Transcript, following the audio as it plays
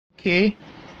Okay,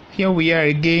 here we are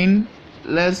again.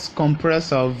 Let's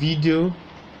compress our video.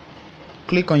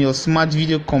 Click on your smart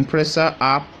video compressor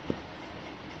app.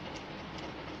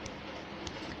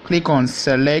 Click on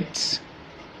select.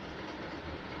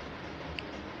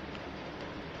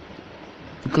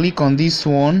 Click on this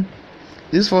one.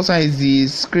 This first one is the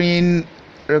screen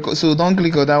record, so don't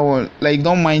click on that one. Like,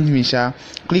 don't mind me, sha.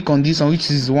 Click on this one, which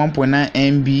is 1.9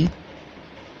 MB.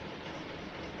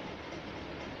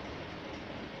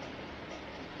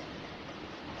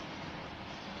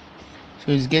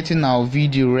 So it's getting our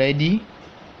video ready.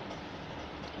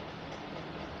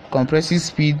 Compressing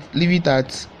speed, leave it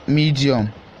at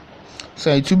medium, so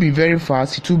it will be very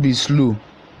fast, it will be slow.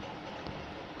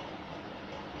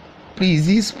 Please,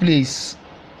 this place,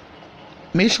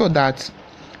 make sure that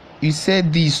you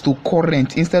set this to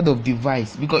current instead of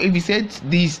device, because if you set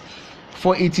this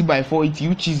 480 by 480,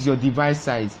 which is your device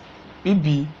size,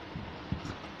 maybe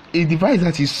a device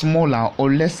that is smaller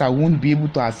or lesser won't be able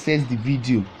to access the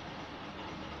video.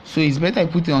 So it's better you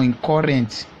put it on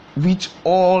current, which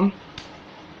all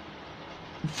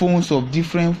phones of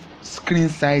different screen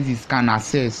sizes can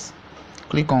access.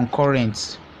 Click on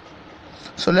current.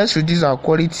 So let's reduce our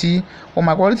quality. Well,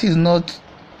 my quality is not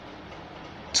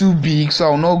too big, so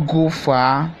I'll not go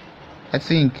far. I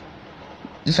think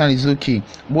this one is okay,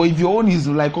 but if your own is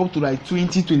like up to like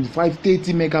 20, 25,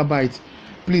 30 megabytes,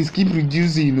 please keep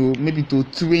reducing, maybe to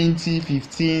 20,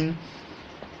 15,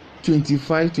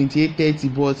 25, 28, 30.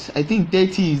 But I think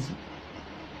 30 is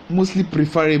mostly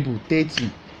preferable.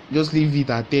 30, just leave it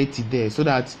at 30 there, so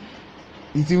that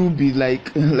it will be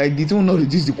like it will not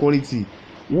reduce the quality.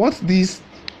 What this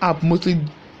app mostly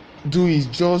do is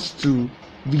just to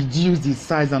reduce the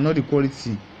size and not the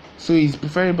quality. So it's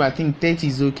preferable. I think 30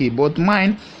 is okay, but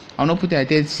mine, I'll not put it at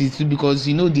 32 because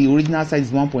the original size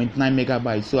is 1.9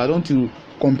 megabytes, so I don't want to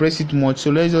compress it much. So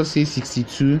let's just say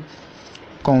 62.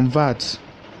 Convert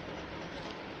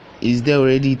is there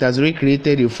already. It has already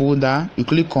created a folder. You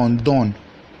click on done.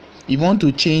 If you want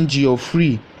to change your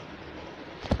free,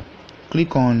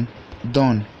 click on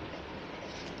done.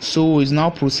 So it's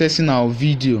now processing our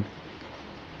video,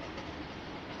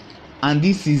 and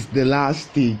this is the last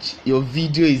stage. Your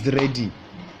video is ready.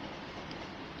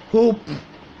 Hope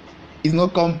it's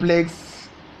not complex,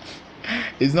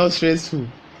 it's not stressful.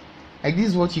 Like, this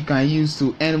is what you can use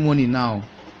to earn money now.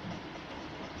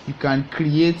 You can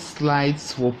create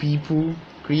slides for people,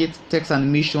 create text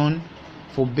animation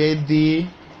for birthday,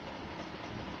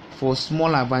 for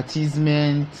small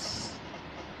advertisements,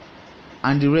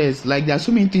 and the rest. Like, there are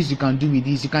so many things you can do with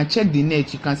this. You can check the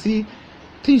net, you can see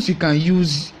things you can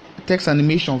use text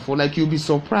animation for. Like, you'll be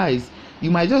surprised.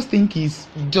 You might just think it's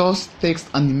just text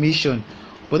animation,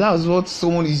 but that was what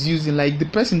someone is using. Like, the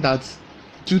person that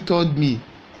tutored me,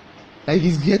 like,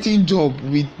 he's getting job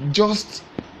with just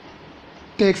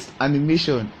text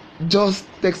animation.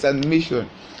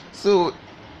 So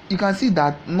you can see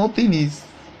that nothing is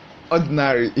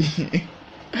ordinary.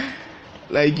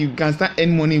 Like, you can start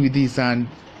earning money with this and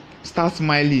start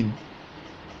smiling.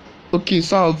 Okay,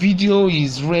 so our video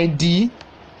is ready.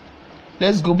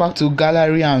 Let's go back to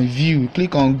gallery and view.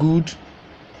 Click on good.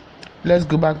 Let's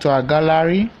go back to our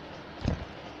gallery.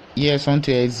 Yes, want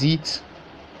to exit.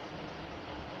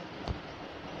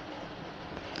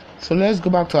 So let's go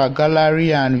back to our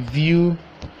gallery and view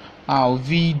our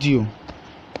video,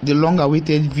 the long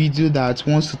awaited video that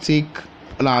wants to take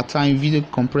our time, video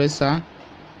compressor.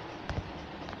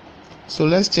 So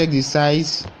let's check the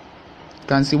size. You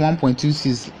can see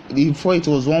 1.26. Before it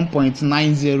was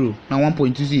 1.90, now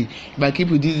 1.26. If I keep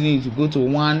reducing it, to go to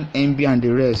 1 MB and the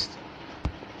rest.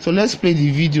 So let's play the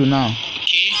video now.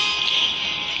 Okay,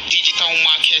 digital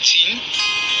marketing.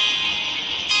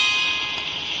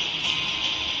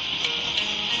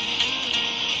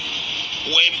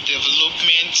 Web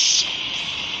development,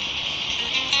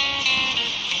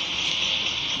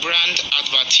 brand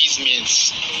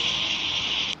advertisements.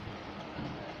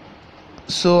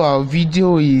 So our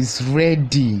video is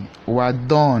ready. We're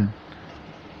done.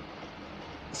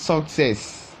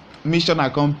 Success, mission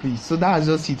accomplished. So that's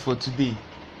just it for today.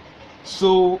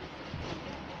 So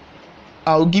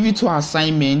I'll give you 2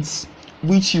 assignments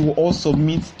which you will all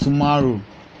submit tomorrow.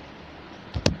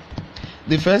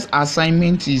 The first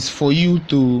assignment is for you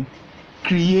to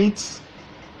create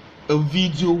a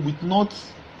video with not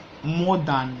more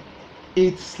than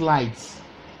 8 slides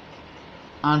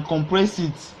and compress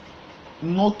it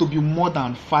not to be more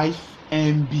than 5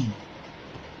 MB.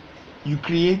 You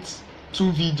create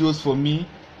 2 videos for me.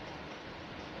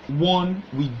 One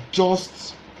with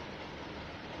just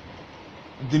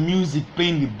the music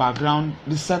playing in the background.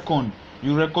 The second,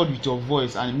 you record with your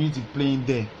voice and the music playing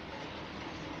there.